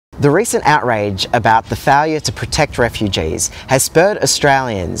The recent outrage about the failure to protect refugees has spurred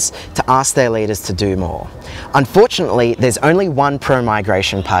Australians to ask their leaders to do more. Unfortunately, there's only one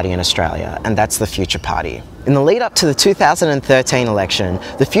pro-migration party in Australia, and that's the Future Party. In the lead up to the 2013 election,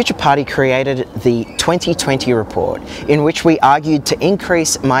 the Future Party created the 2020 report, in which we argued to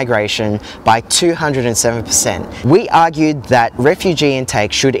increase migration by 207%. We argued that refugee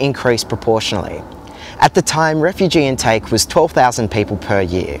intake should increase proportionally. At the time, refugee intake was 12,000 people per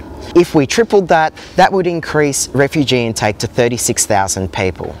year. If we tripled that, that would increase refugee intake to 36,000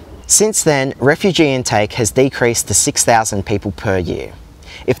 people. Since then, refugee intake has decreased to 6,000 people per year.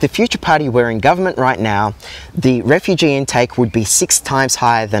 If the Future Party were in government right now, the refugee intake would be 6 times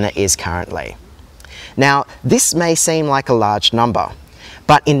higher than it is currently. Now, this may seem like a large number,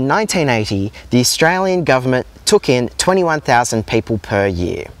 but in 1980, the Australian government took in 21,000 people per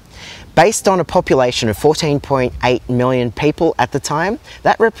year. Based on a population of 14.8 million people at the time,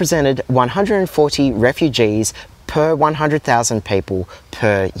 that represented 140 refugees per 100,000 people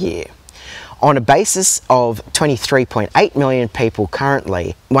per year. On a basis of 23.8 million people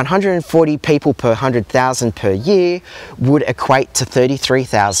currently, 140 people per 100,000 per year would equate to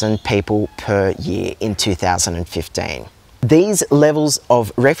 33,000 people per year in 2015. These levels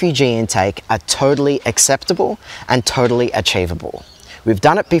of refugee intake are totally acceptable and totally achievable. We've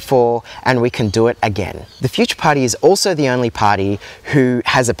done it before and we can do it again. The Future Party is also the only party who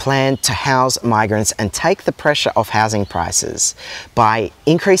has a plan to house migrants and take the pressure off housing prices by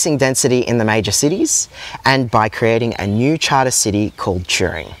increasing density in the major cities and by creating a new charter city called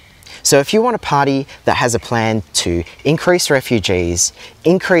Turing. So if you want a party that has a plan to increase refugees,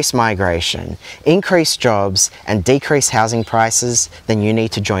 increase migration, increase jobs and decrease housing prices, then you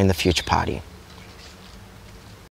need to join the Future Party.